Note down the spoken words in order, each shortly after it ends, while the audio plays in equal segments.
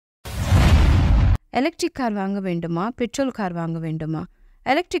Electric car வாங்க வேண்டுமா, petrol car வாங்க வேண்டுமா,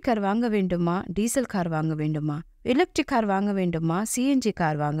 எலக்ட்ரிக் கார் வாங்க வேண்டுமா, டீசல் கார் வாங்க வேண்டுமா, எலக்ட்ரிக் கார் வாங்க வேண்டுமா, சிஎன்ஜி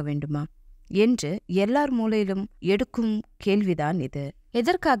கார் வாங்க வேண்டுமா என்று எல்லார் மூலையிலும் எடுக்கும் கேள்விதான் இது.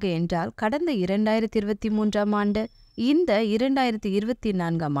 எதற்காக என்றால், கடந்த 2023ஆம் ஆண்டு, இந்த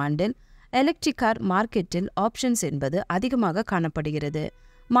 2024ஆம் ஆண்டில் எலக்ட்ரிக் கார் மார்க்கெட்டில் ஆப்ஷன்ஸ் என்பது அதிகமாக காணப்படுகிறது.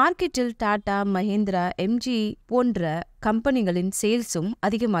 மார்க்கெட்டில் டாடா, மஹிந்திரா, எம்ஜி போன்ற கம்பெனிகளின் சேல்ஸும்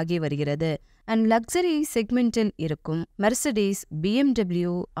அதிகமாகி வருகிறது. அண்ட் லக்ஸரி செக்மெண்டில் இருக்கும் மெர்சிடிஸ்,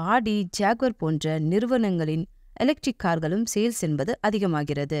 BMW, ஆடி, ஜாகுவர் போன்ற நிறுவனங்களின் எலக்ட்ரிக் கார்களும் சேல்ஸ் என்பது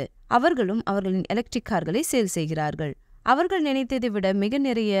அதிகமாகிறது. அவர்களும் அவர்களின் எலக்ட்ரிக் கார்களை சேல் செய்கிறார்கள். அவர்கள் நினைத்ததை விட மிக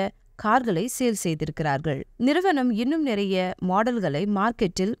நிறைய கார்களை சேல் செய்திருக்கிறார்கள். நிறுவனம் இன்னும் நிறைய மாடல்களை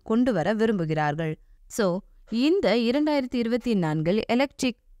மார்க்கெட்டில் கொண்டு வர விரும்புகிறார்கள். ஸோ இந்த 2024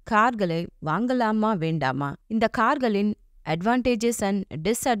 எலக்ட்ரிக் கார்களை வாங்கலாமா வேண்டாமா, இந்த கார்களின் அட்வான்டேஜஸ் அண்ட்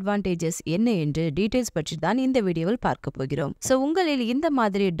டிஸ்அட்வான்டேஜஸ் என்ன என்று டீடைல்ஸ் பற்றி தான் இந்த வீடியோவில் பார்க்க போகிறோம். ஸோ உங்களில் இந்த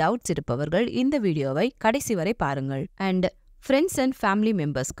மாதிரி டவுட்ஸ் இருப்பவர்கள் இந்த வீடியோவை கடைசி வரை பாருங்கள் அண்ட் ஃப்ரெண்ட்ஸ் அண்ட் ஃபேமிலி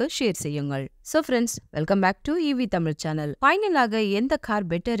மெம்பர்ஸ்க்கு ஷேர் செய்யுங்கள். So friends, welcome back to EV Tamil channel. ஃபைனலாக எந்த கார்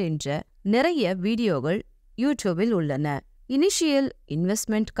பெட்டர் என்ற நிறைய வீடியோகள் யூடியூபில் உள்ளன. Initial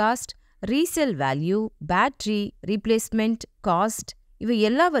investment cost, resale value, battery replacement cost, இவை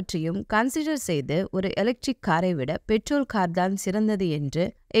எல்லாவற்றையும் கன்சிடர் செய்து ஒரு எலக்ட்ரிக் காரை விட பெட்ரோல் கார் தான் சிறந்தது என்று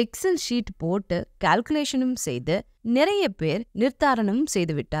எக்ஸல் ஷீட் போட்டு கால்குலேஷனும் செய்து நிறைய பேர் நிர்தாரணம்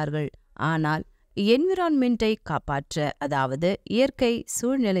செய்துவிட்டார்கள். ஆனால் என்விரான்மெண்ட்டை காப்பாற்ற, அதாவது இயற்கை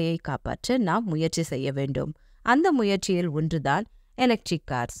சூழ்நிலையை காப்பாற்ற நாம் முயற்சி செய்ய வேண்டும். அந்த முயற்சியில் ஒன்றுதான் எலக்ட்ரிக்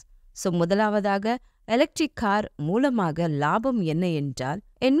கார்ஸ். ஸோ முதலாவதாக, எலக்ட்ரிக் கார் மூலமாக லாபம் என்ன என்றால்,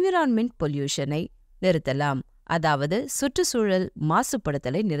 என்விரான்மெண்ட் பொல்யூஷனை நிறுத்தலாம், அதாவது சுற்றுச்சூழல்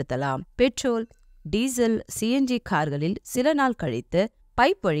மாசுபடுத்தலை நிறுத்தலாம். பெட்ரோல், டீசல், சிஎன்ஜி கார்களில் சில நாள் கழித்து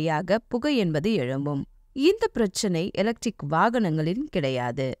பைப் வழியாக புகை என்பது எழும்பும். இந்த பிரச்சனை எலக்ட்ரிக் வாகனங்களில்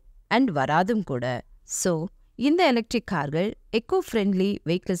கிடையாது அண்ட் வராதும் கூட. ஸோ இந்த எலக்ட்ரிக் கார்கள் எக்கோ ஃப்ரெண்ட்லி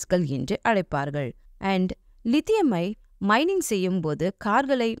வெஹிக்கிள்ஸ்கள் என்று அழைப்பார்கள். அண்ட் லித்தியமை மைனிங் செய்யும் போது,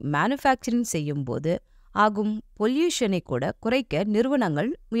 கார்களை மேனுஃபேக்சரிங் செய்யும் போது ஆகும் பொல்யூஷனை கூட குறைக்க நிறுவனங்கள்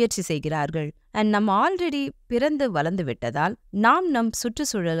முயற்சி செய்கிறார்கள். அண்ட் நம்ம ஆல்ரெடி பிறந்து வளர்ந்து விட்டதால் நாம் நம்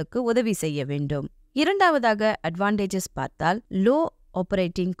சுற்றுச்சூழலுக்கு உதவி செய்ய வேண்டும். இரண்டாவதாக அட்வான்டேஜஸ் பார்த்தால், லோ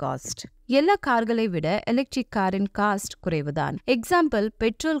ஆப்பரேட்டிங் காஸ்ட். எல்லா கார்களை விட எலக்ட்ரிக் காரின் காஸ்ட் குறைவுதான். எக்ஸாம்பிள்,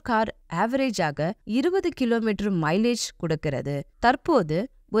 பெட்ரோல் கார் ஆவரேஜாக 20 கிலோமீட்டர் மைலேஜ் கொடுக்கிறது. தற்போது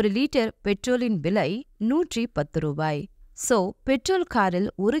 1 லிட்டர் பெட்ரோலின் விலை 110 ரூபாய். ஸோ பெட்ரோல் காரில்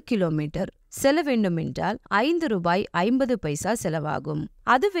 1 கிலோமீட்டர் செல்ல வேண்டுமென்றால் 5 ரூபாய் 50 பைசா செலவாகும்.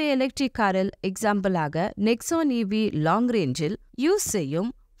 அதுவே எலக்ட்ரிக் காரில் எக்ஸாம்பிளாக நெக்ஸான் EV லாங் ரேஞ்சில் யூஸ் செய்யும்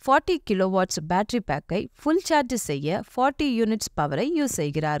 40 கிலோவாட்ஸ் பேட்டரி பேக்கை ஃபுல் சார்ஜ் செய்ய 40 யூனிட்ஸ் பவரை யூஸ்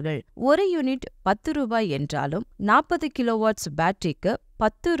செய்கிறார்கள். ஒரு யூனிட் 10 ரூபாய் என்றாலும் 40 கிலோவாட்ஸ் பேட்டரிக்கு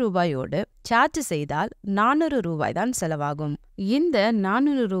 10 ரூபாயோடு சார்ஜ் செய்தால் 400 ரூபாய் தான் செலவாகும். இந்த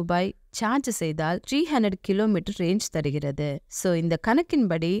 400 ரூபாய் சார்ஜ் செய்தால் 300 கிலோமீட்டர் ரேஞ்ச் தருகிறது. ஸோ இந்த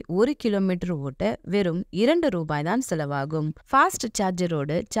கணக்கின்படி 1 கிலோமீட்டர் ஓட்ட வெறும் 2 ரூபாய் தான் செலவாகும். ஃபாஸ்ட்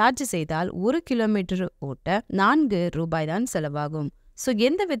சார்ஜரோடு சார்ஜ் செய்தால் 1 கிலோமீட்டர் ஓட்ட 4 ரூபாய் தான் செலவாகும். ஸோ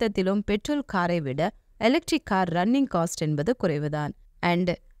எந்த விதத்திலும் பெட்ரோல் காரை விட எலக்ட்ரிக் கார் ரன்னிங் காஸ்ட் என்பது குறைவுதான்.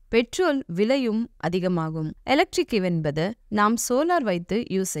 அண்ட் பெட்ரோல் விலையும் அதிகமாகும். எலக்ட்ரிக் என்பது நாம் சோலார் வைத்து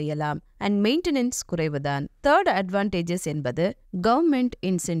யூஸ் செய்யலாம் அண்ட் மெயின்டெனன்ஸ் குறைவுதான். தேர்ட் அட்வான்டேஜஸ் என்பது கவர்மெண்ட்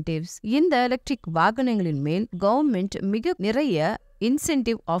இன்சென்டிவ்ஸ். இந்த எலக்ட்ரிக் வாகனங்களின் மேல் கவர்மெண்ட் மிக நிறைய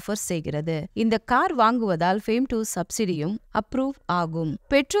இன்சென்டிவ் ஆஃபர் செய்கிறது. இந்த கார் வாங்குவதால் ஃபேம் 2 சப்சிடியும் அப்ரூவ் ஆகும்.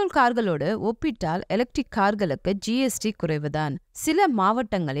 பெட்ரோல் கார்களோடு ஒப்பிட்டால் எலக்ட்ரிக் கார்களுக்கு GST குறைவுதான். சில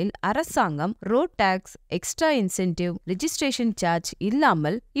மாவட்டங்களில் அரசாங்கம் road tax, extra incentive, registration charge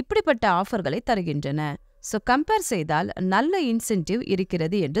இல்லாமல் இப்படிப்பட்ட ஆஃபர்களை தருகின்றன. ஸோ கம்பேர் செய்தால் நல்ல இன்சென்டிவ்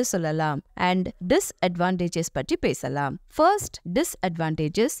இருக்கிறது என்று சொல்லலாம். அண்ட் டிஸ்அட்வான்டேஜஸ் பற்றி பேசலாம். First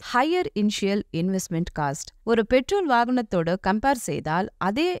disadvantages, higher initial investment cost. ஒரு பெட்ரோல் வாகனத்தோடு கம்பேர் செய்தால்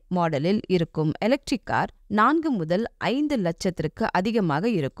அதே மாடலில் இருக்கும் எலக்ட்ரிக் கார் 4 முதல் 5 லட்சத்திற்கு அதிகமாக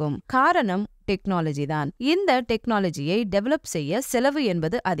இருக்கும். காரணம் டெக்னாலஜி தான். இந்த டெக்னாலஜியை டெவலப் செய்ய செலவு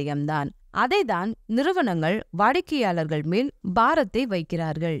என்பது அதிகம்தான். அதைதான் நிறுவனங்கள் வாடிக்கையாளர்கள் மேல் பாரத்தை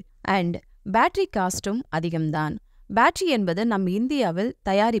வைக்கிறார்கள். அண்ட் பேட்டரி காஸ்டும் அதிகம்தான். பேட்டரி என்பது நம் இந்தியாவில்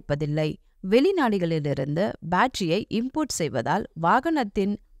தயாரிப்பதில்லை. வெளிநாடுகளிலிருந்து பேட்டரியை இம்போர்ட் செய்வதால்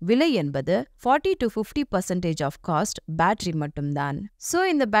வாகனத்தின் விலை என்பது 40 to 50% ஆஃப் காஸ்ட் பேட்டரி மட்டும்தான். ஸோ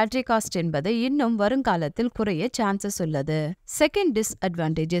இந்த பேட்டரி காஸ்ட் என்பது இன்னும் வருங்காலத்தில் குறைய சான்சஸ் உள்ளது. செகண்ட்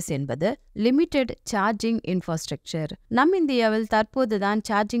டிஸ்அட்வான்டேஜஸ் என்பது லிமிடெட் சார்ஜிங் இன்ஃப்ராஸ்ட்ரக்சர். நம் இந்தியாவில் தற்போதுதான்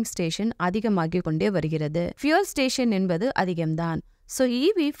சார்ஜிங் ஸ்டேஷன் அதிகமாகிக் கொண்டே வருகிறது. ஃபியூல் ஸ்டேஷன் என்பது அதிகம்தான். ஸோ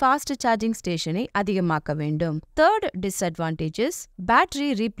இவி ஃபாஸ்ட் சார்ஜிங் ஸ்டேஷனை அதிகமாக்க வேண்டும். Third disadvantages battery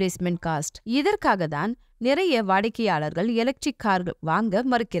replacement cost. இதற்காக தான் நிறைய வாடிக்கையாளர்கள் எலக்ட்ரிக் கார் வாங்க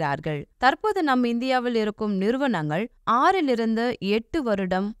மறுக்கிறார்கள். தற்போது நம் இந்தியாவில் இருக்கும் நிறுவனங்கள் 6 to 8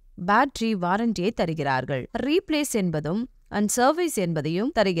 வருடம் பேட்டரி வாரண்டியை தருகிறார்கள். ரீப்ளேஸ் என்பதும் அண்ட் சர்வீஸ் என்பதையும்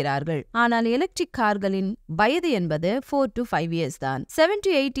தருகிறார்கள். ஆனால் எலக்ட்ரிக் கார்களின் வயது என்பது 4 to 5 years தான். 7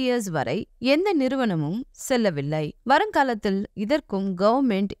 to 8 years வரை எந்த நிறுவனமும் செல்லவில்லை. வருங்காலத்தில் இதற்கும்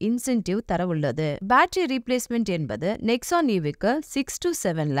கவர்மெண்ட் இன்சென்டிவ் தர உள்ளது. பேட்டரி ரீப்ளேஸ்மெண்ட் என்பது நெக்ஸான் ஈவிக்கு 6 to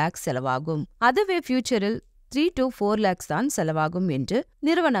 7 lakhs செலவாகும். அதுவே ஃபியூச்சரில் 3 to 4 lakhs தான் செலவாகும் என்று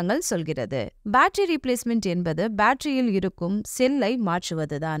நிறுவனங்கள் சொல்கிறது. பேட்டரி ரீப்ளேஸ்மெண்ட் என்பது பேட்டரியில் இருக்கும் செல்லை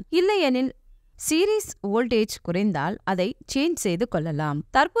மாற்றுவதுதான். இல்லையெனில் சீரிஸ் வோல்டேஜ் குறைந்தால் அதை சேஞ்ச் செய்து கொள்ளலாம்.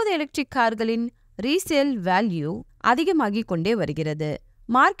 தற்போது எலக்ட்ரிக் கார்களின் ரீசேல் வேல்யூ அதிகமாகிக் கொண்டே வருகிறது.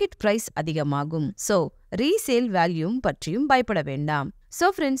 மார்க்கெட் பிரைஸ் அதிகமாகும். ஸோ ரீசேல் வேல்யூ பற்றியும் பயப்பட வேண்டாம். ஸோ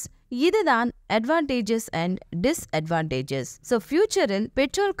ஃப்ரெண்ட்ஸ், இதுதான் அட்வான்டேஜஸ் அண்ட் டிஸ்அட்வான்டேஜஸ். ஸோ ஃபியூச்சரில்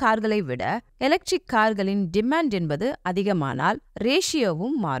பெட்ரோல் கார்களை விட எலக்ட்ரிக் கார்களின் டிமாண்ட் என்பது அதிகமானால்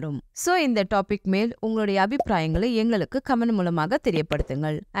ரேஷியோவும் மாறும். ஸோ இந்த டாபிக் மேல் உங்களுடைய அபிப்பிராயங்களை எங்களுக்கு கமெண்ட் மூலமாக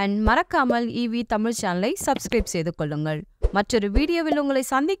தெரியப்படுத்துங்கள். அண்ட் மறக்காமல் இவி தமிழ் சேனலை சப்ஸ்கிரைப் செய்து கொள்ளுங்கள். மற்றொரு வீடியோவில் உங்களை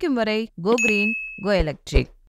சந்திக்கும் வரை கோ கிரீன் கோ எலக்ட்ரிக்.